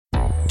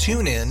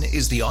TuneIn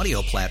is the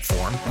audio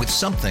platform with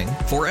something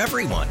for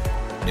everyone.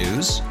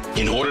 News.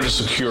 In order to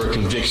secure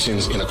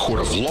convictions in a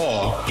court of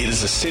law, it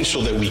is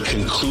essential that we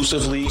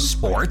conclusively.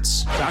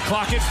 Sports. Shot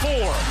clock at 4.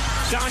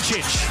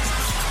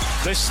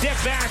 Doncic. The step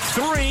back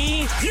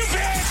 3. You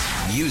bet.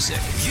 Music.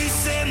 You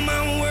set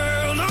my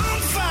world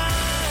on fire.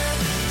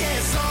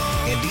 Yes,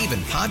 and even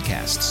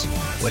podcasts.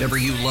 Whatever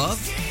you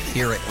love,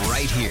 hear it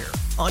right here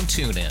on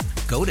TuneIn.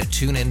 Go to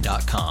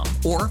TuneIn.com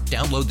or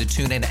download the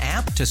TuneIn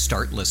app to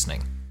start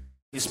listening.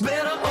 it's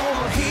better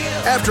over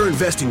here. After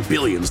investing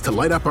billions to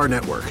light up our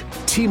network,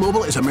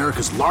 T-Mobile is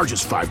America's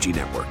largest 5G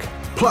network.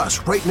 Plus,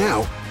 right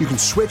now, you can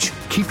switch,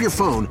 keep your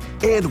phone,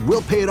 and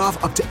we'll pay it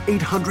off up to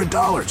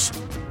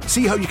 $800.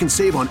 See how you can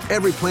save on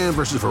every plan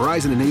versus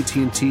Verizon and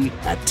AT&T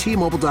at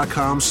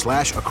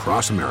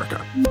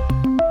T-Mobile.com/across-America.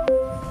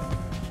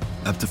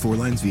 Up to 4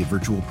 lines via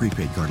virtual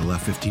prepaid card. Allow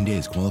 15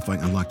 days. Qualifying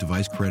unlocked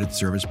device credit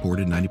service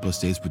ported 90-plus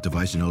days with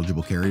device and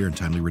eligible carrier and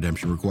timely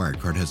redemption required.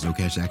 Card has no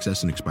cash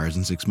access and expires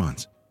in 6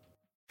 months.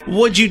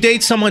 Would you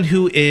date someone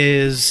who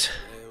is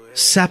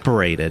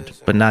separated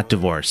but not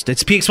divorced?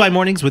 It's PXY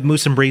Mornings with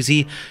Moose and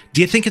Breezy.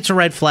 Do you think it's a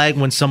red flag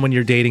when someone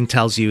you're dating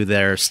tells you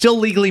they're still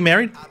legally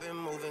married?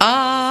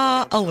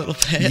 A little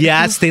bit.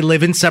 Yes, they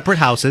live in separate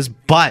houses,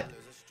 but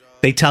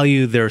they tell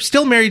you they're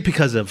still married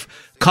because of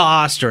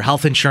cost or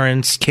health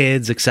insurance,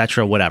 kids,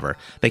 etc., whatever.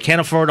 They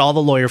can't afford all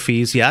the lawyer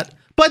fees yet,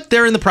 but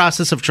they're in the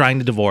process of trying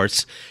to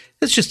divorce.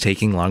 It's just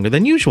taking longer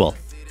than usual.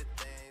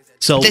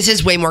 So This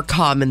is way more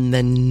common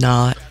than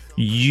not.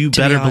 You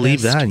better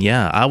believe that.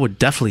 Yeah, I would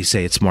definitely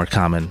say it's more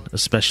common,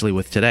 especially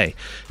with today.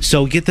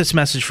 So get this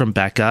message from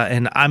Becca,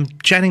 and I'm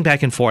chatting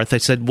back and forth. I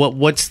said,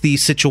 what's the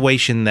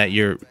situation that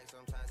you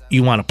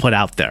want to put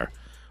out there?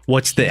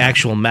 What's the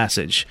actual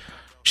message?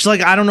 She's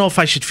like, I don't know if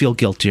I should feel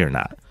guilty or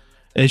not.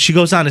 And she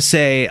goes on to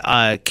say,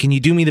 can you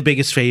do me the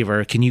biggest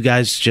favor? Can you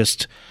guys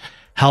just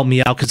help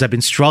me out? Because I've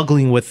been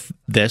struggling with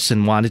this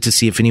and wanted to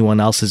see if anyone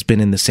else has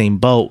been in the same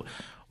boat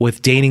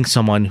with dating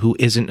someone who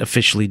isn't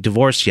officially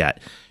divorced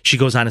yet. She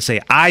goes on to say,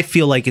 I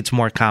feel like it's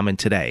more common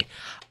today.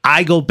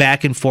 I go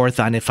back and forth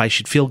on if I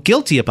should feel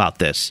guilty about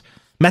this.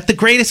 Met the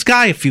greatest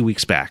guy a few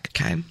weeks back.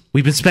 Okay.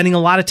 We've been spending a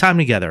lot of time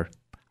together.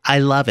 I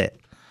love it.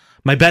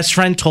 My best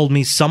friend told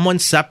me someone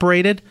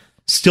separated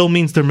still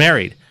means they're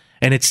married,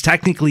 and it's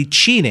technically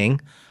cheating.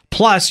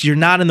 Plus, you're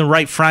not in the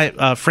right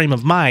frame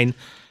of mind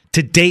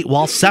to date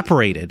while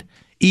separated,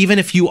 even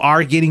if you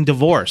are getting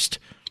divorced.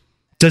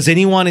 Does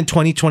anyone in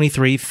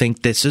 2023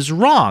 think this is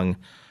wrong?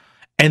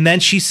 And then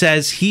she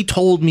says he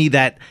told me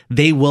that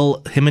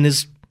him and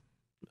his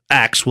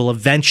ex will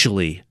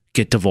eventually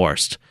get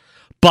divorced.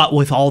 But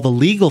with all the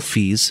legal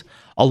fees,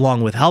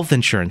 along with health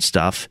insurance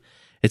stuff,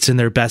 it's in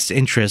their best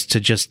interest to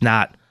just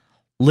not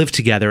live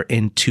together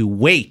and to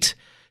wait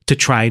to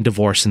try and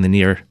divorce in the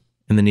near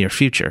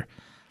future.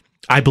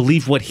 I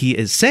believe what he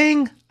is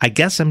saying. I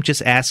guess I'm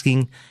just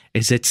asking,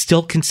 is it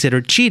still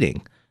considered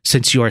cheating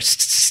since you are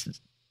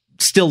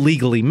still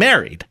legally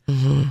married?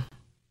 Mm-hmm.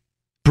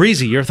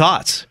 Breezy, your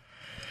thoughts?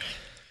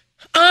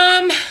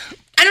 I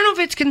don't know if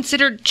it's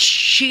considered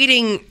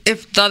cheating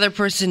if the other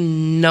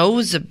person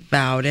knows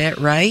about it,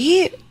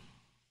 right?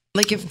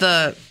 Like if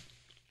the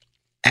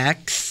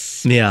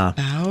spouse. Yeah. I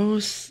don't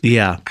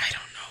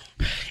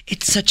know.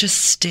 It's such a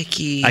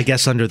sticky. I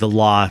guess under the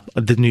law,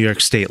 the New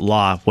York State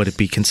law, would it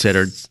be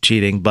considered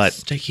cheating? But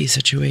sticky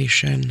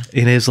situation.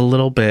 It is a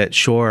little bit,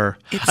 sure.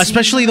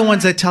 Especially the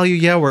ones that tell you,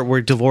 yeah,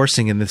 we're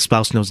divorcing and the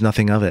spouse knows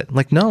nothing of it.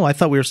 Like, no, I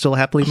thought we were still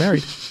happily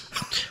married.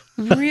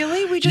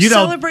 Really? We just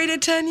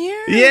celebrated 10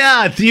 years?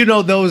 Yeah,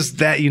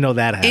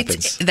 that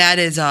happens.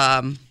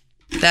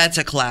 That's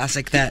a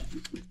classic that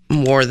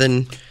more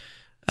than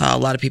a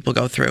lot of people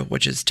go through,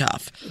 which is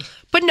tough.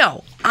 But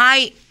no,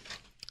 I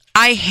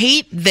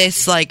hate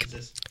this like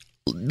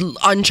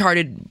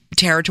uncharted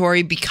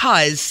territory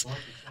because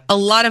a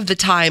lot of the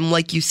time,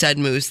 like you said,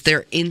 Moose,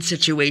 they're in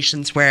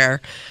situations where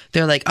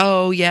they're like,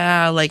 oh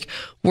yeah, like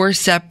we're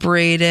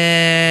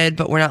separated,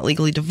 but we're not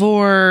legally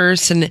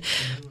divorced. And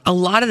a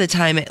lot of the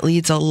time it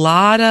leads a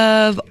lot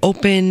of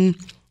open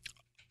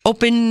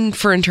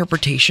for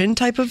interpretation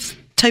type of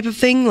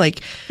thing.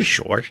 Like,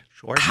 sure.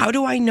 How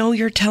do I know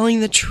you're telling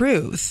the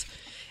truth?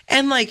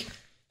 And like,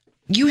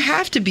 you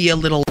have to be a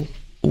little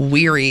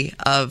weary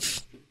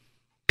of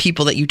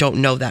people that you don't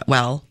know that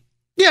well.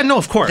 Yeah, no,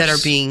 of course. That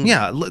are being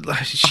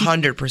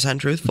 100%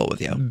 truthful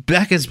with you.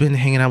 Becca's been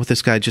hanging out with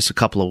this guy just a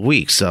couple of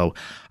weeks, so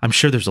I'm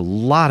sure there's a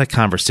lot of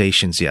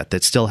conversations yet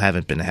that still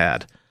haven't been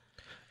had.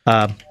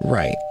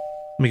 Right.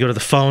 Let me go to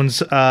the phones.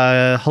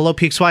 Hello,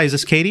 PXY. Is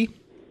this Katie?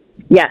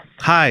 Yes.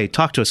 Hi.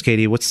 Talk to us,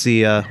 Katie. What do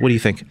you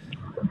think?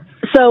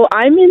 So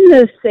I'm in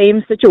the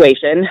same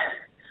situation.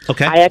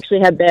 Okay. I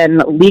actually have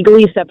been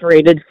legally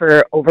separated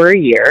for over a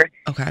year.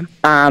 Okay.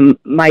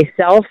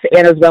 Myself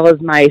and as well as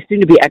my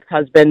soon-to-be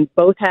ex-husband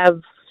both have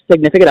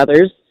significant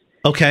others.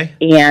 Okay.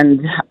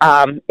 And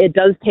it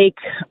does take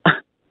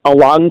a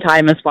long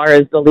time as far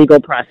as the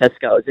legal process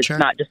goes. It's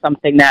not just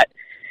something that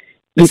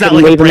you It's not can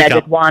like a wave a breakup.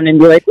 magic wand and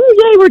be like, "Ooh,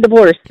 yay, we're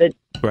divorced."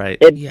 Right.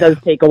 It does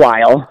take a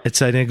while.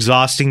 It's an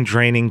exhausting,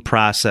 draining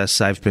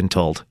process, I've been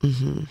told.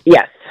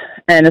 Yes,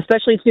 and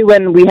especially too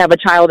when we have a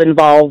child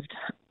involved.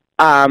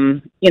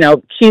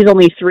 She's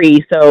only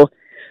 3, so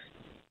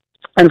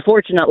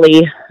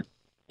unfortunately,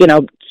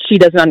 she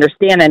doesn't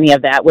understand any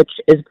of that, which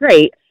is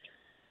great.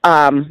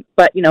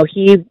 But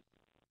he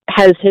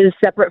has his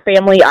separate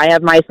family. I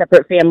have my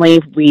separate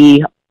family.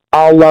 We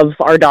all love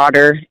our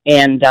daughter,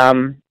 and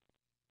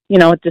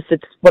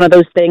it's one of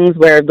those things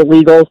where the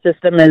legal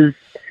system is,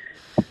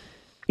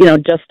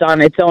 just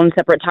on its own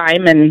separate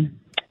time. And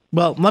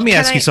well, let me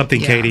ask you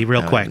something, Katie,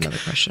 real quick.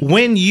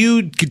 When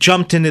you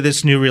jumped into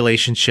this new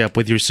relationship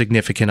with your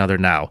significant other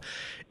now,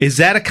 is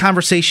that a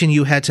conversation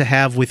you had to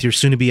have with your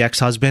soon-to-be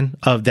ex-husband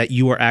of that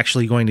you were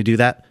actually going to do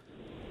that?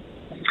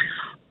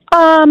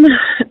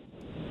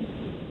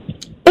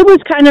 It was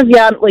kind of,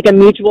 like a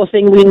mutual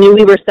thing. We knew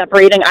we were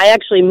separating. I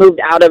actually moved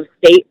out of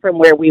state from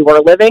where we were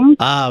living.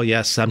 Oh,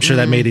 yes. I'm sure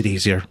that made it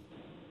easier.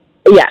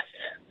 Yes.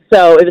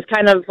 So it was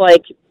kind of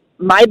like,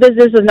 my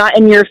business is not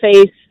in your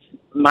face.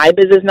 My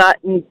business not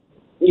in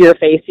your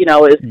face.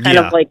 It's kind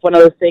of like one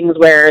of those things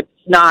where it's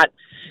not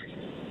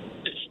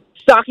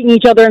stalking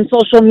each other on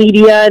social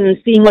media and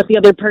seeing what the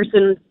other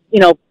person,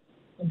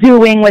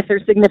 doing with their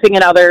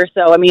significant other.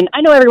 So, I mean, I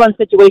know everyone's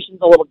situation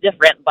is a little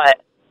different, but...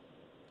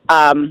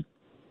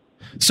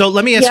 So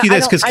let me ask you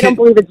this, because I don't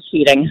believe it's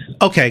cheating.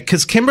 Okay,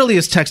 because Kimberly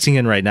is texting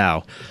in right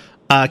now.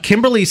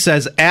 Kimberly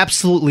says,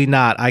 absolutely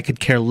not. I could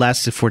care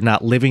less if we're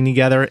not living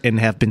together and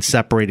have been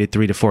separated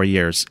 3 to 4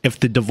 years. If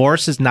the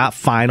divorce is not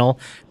final,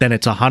 then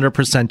it's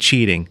 100%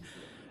 cheating.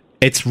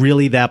 It's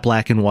really that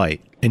black and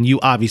white. And you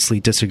obviously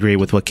disagree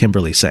with what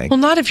Kimberly's saying. Well,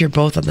 not if you're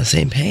both on the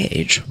same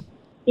page.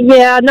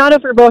 Yeah, not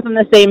if we're both on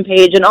the same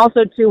page. And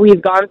also, too,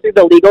 we've gone through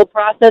the legal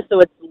process, so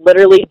it's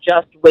literally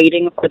just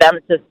waiting for them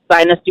to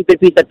sign a stupid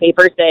piece of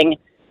paper saying,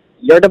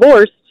 you're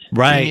divorced.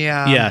 Right.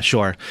 Yeah,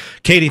 sure.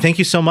 Katie, thank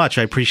you so much.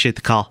 I appreciate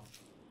the call.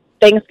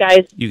 Thanks,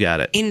 guys. You got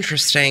it.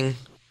 Interesting.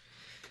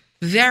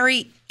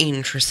 Very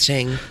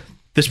interesting.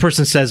 This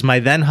person says, my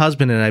then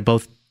husband and I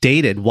both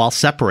dated while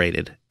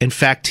separated. In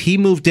fact, he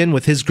moved in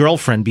with his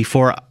girlfriend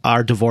before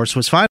our divorce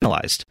was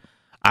finalized.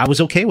 I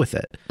was okay with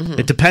it.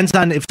 It depends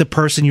on if the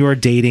person you are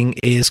dating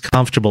is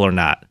comfortable or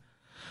not.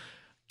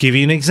 Give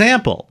you an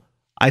example.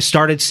 I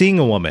started seeing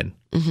a woman.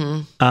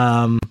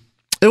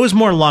 It was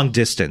more long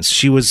distance.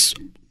 She was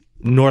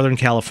Northern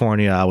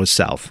California. I was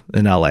South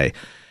in LA.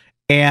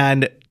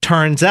 And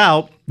turns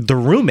out the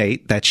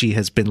roommate that she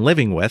has been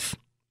living with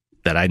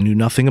that I knew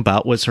nothing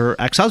about was her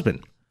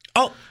ex-husband.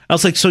 Oh. I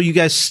was like, so you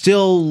guys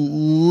still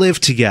live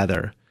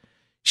together?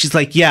 She's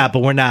like, yeah,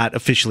 but we're not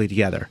officially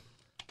together.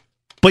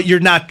 But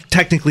you're not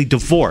technically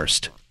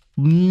divorced.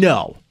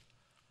 No.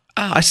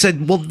 I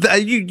said, well,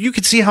 you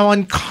could see how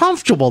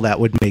uncomfortable that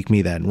would make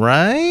me then,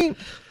 right?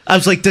 I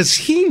was like, does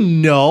he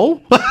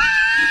know?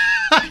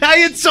 I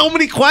had so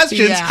many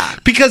questions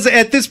because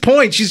at this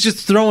point she's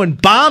just throwing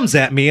bombs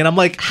at me, and I'm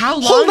like, how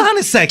long hold on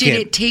a second. Did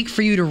it take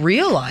for you to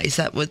realize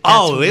that was?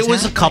 It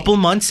was a couple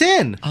months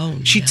in.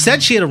 She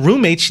said she had a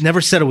roommate. She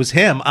never said it was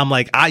him. I'm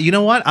like, you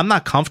know what? I'm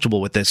not comfortable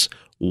with this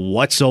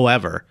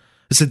whatsoever.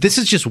 I said, this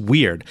is just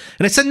weird.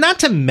 And I said, not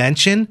to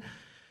mention,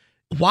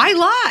 why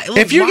lie?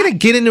 If you're going to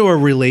get into a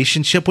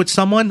relationship with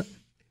someone,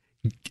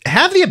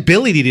 have the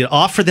ability to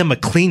offer them a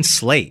clean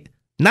slate.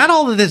 Not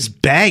all of this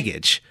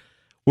baggage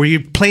where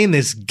you're playing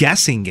this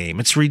guessing game.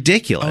 It's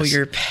ridiculous. Oh,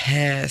 you're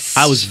pissed.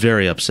 I was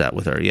very upset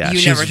with her. Yeah,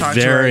 you never talked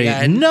to her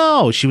again?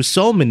 No, she was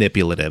so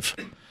manipulative.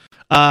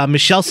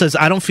 Michelle says,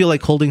 I don't feel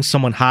like holding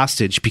someone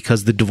hostage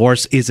because the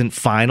divorce isn't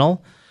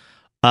final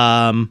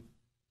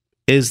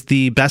is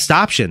the best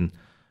option.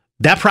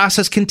 That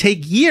process can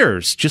take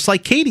years, just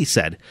like Katie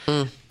said.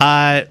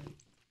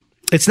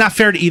 It's not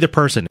fair to either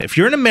person. If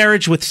you're in a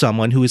marriage with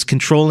someone who is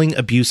controlling,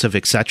 abusive,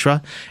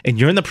 etc., and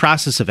you're in the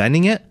process of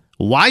ending it,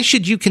 why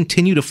should you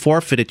continue to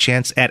forfeit a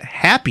chance at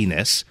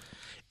happiness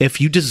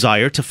if you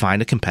desire to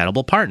find a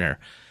compatible partner?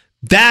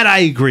 That I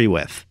agree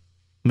with.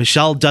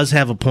 Michelle does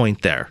have a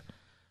point there.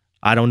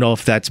 I don't know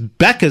if that's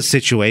Becca's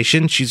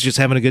situation. She's just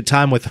having a good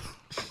time with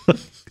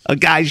a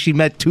guy she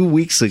met 2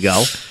 weeks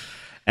ago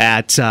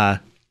at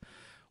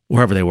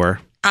wherever they were.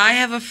 I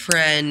have a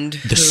friend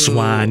The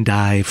Swan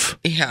Dive.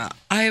 Yeah,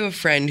 I have a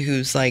friend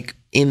who's like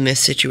in this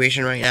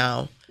situation right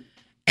now,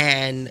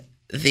 and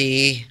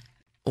the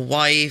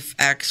wife,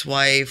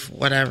 ex-wife,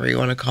 whatever you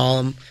want to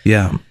call them,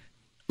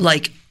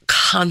 like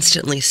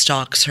constantly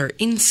stalks her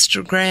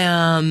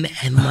Instagram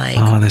and like,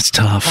 oh, that's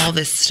tough. All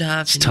this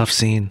stuff. It's a tough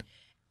scene.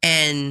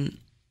 And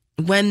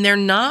when they're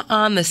not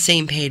on the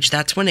same page,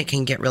 that's when it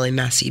can get really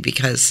messy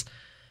because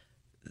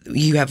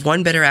you have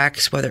one bitter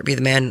ex, whether it be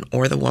the man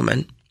or the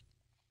woman,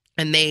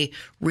 and they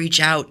reach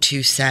out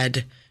to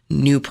said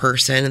new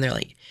person and they're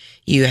like,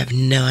 you have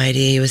no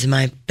idea he was in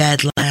my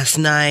bed last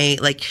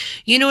night. Like,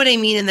 you know what I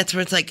mean? And that's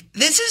where it's like,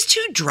 this is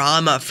too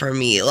drama for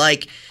me.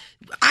 Like,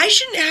 I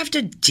shouldn't have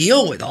to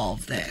deal with all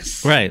of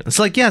this. Right. It's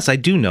like, yes, I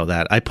do know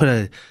that. I put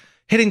a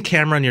hidden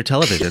camera on your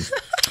television.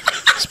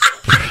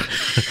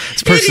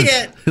 It's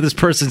This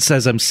person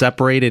says I'm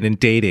separated and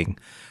dating.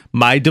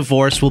 My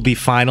divorce will be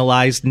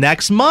finalized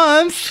next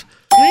month.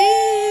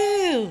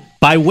 Woo.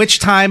 By which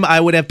time I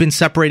would have been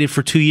separated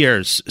for 2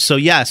 years. So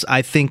yes,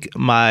 I think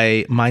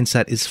my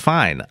mindset is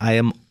fine. I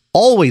am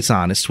always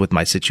honest with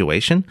my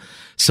situation.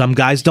 Some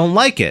guys don't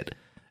like it,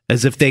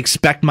 as if they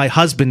expect my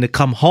husband to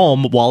come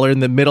home while we're in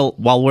the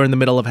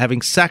middle of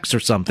having sex or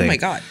something. Oh my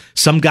God.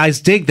 Some guys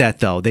dig that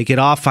though. They get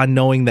off on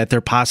knowing that they're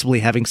possibly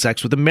having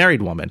sex with a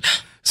married woman.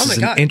 This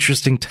is an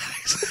interesting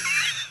text.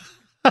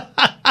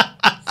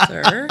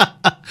 Sir?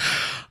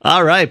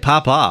 All right,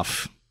 pop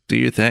off. Do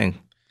your thing.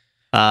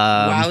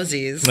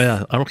 Wowsies.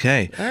 Yeah,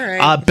 okay. All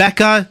right.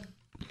 Becca,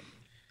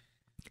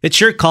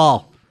 it's your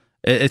call.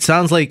 It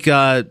sounds like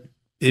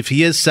if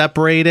he is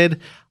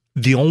separated,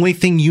 the only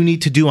thing you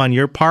need to do on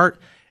your part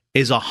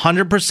is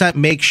 100%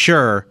 make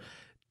sure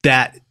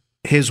that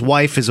his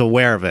wife is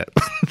aware of it.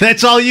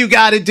 That's all you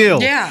got to do.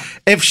 Yeah.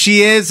 If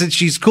she is and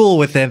she's cool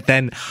with it,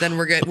 then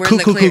we're good. We're in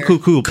the clear.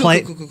 Cool.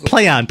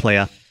 Play on,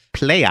 playa.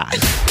 Play on.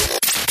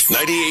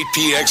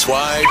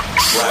 98PXY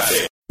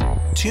Traffic.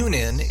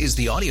 TuneIn is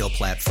the audio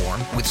platform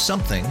with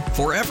something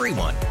for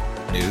everyone.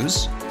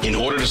 News. In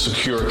order to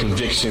secure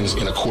convictions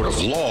in a court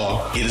of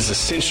law, it is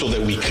essential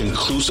that we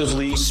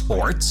conclusively.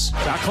 Sports.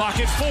 Shot clock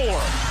at 4.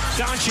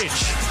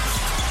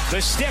 Doncic.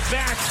 The step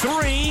back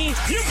 3.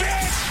 You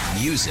bet.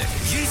 Music.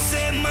 You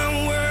set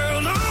my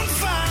world on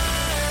fire.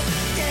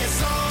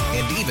 Yes,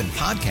 and even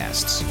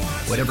podcasts.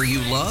 Whatever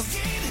you love,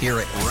 hear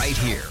it right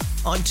here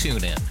on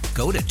TuneIn.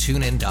 Go to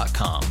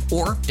TuneIn.com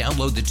or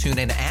download the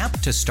TuneIn app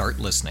to start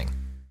listening.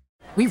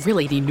 We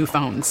really need new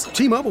phones.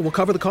 T-Mobile will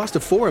cover the cost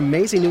of 4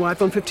 amazing new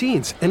iPhone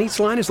 15s, and each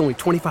line is only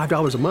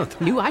 $25 a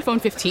month. New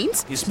iPhone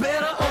 15s? It's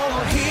better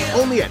over here.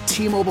 Only at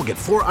T-Mobile, get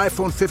 4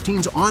 iPhone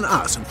 15s on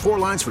us and 4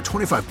 lines for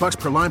 $25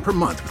 per line per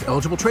month with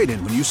eligible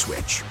trade-in when you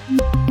switch.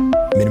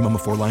 Minimum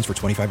of 4 lines for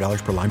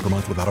 $25 per line per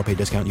month with autopay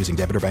discount using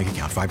debit or bank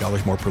account.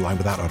 $5 more per line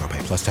without autopay,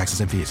 plus taxes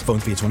and fees. Phone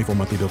fee at 24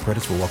 monthly bill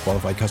credits for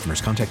well-qualified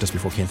customers. Contact us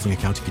before canceling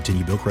account to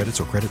continue bill credits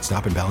or credit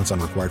stop and balance on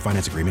required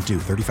finance agreement due.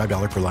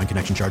 $35 per line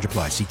connection charge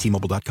applies. See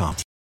T-Mobile.com.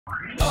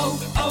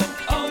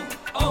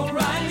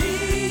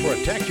 O'Reilly.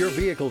 Protect your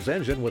vehicle's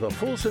engine with a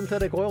full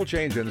synthetic oil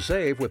change and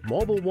save with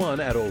Mobil 1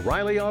 at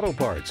O'Reilly Auto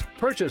Parts.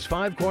 Purchase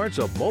 5 quarts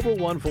of Mobil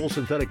 1 full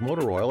synthetic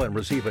motor oil and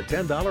receive a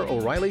 $10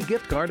 O'Reilly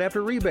gift card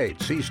after rebate.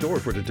 See store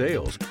for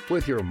details.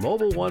 With your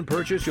Mobil 1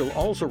 purchase, you'll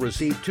also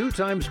receive 2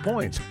 times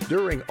points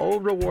during O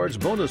Rewards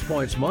Bonus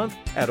Points Month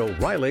at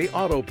O'Reilly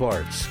Auto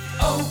Parts.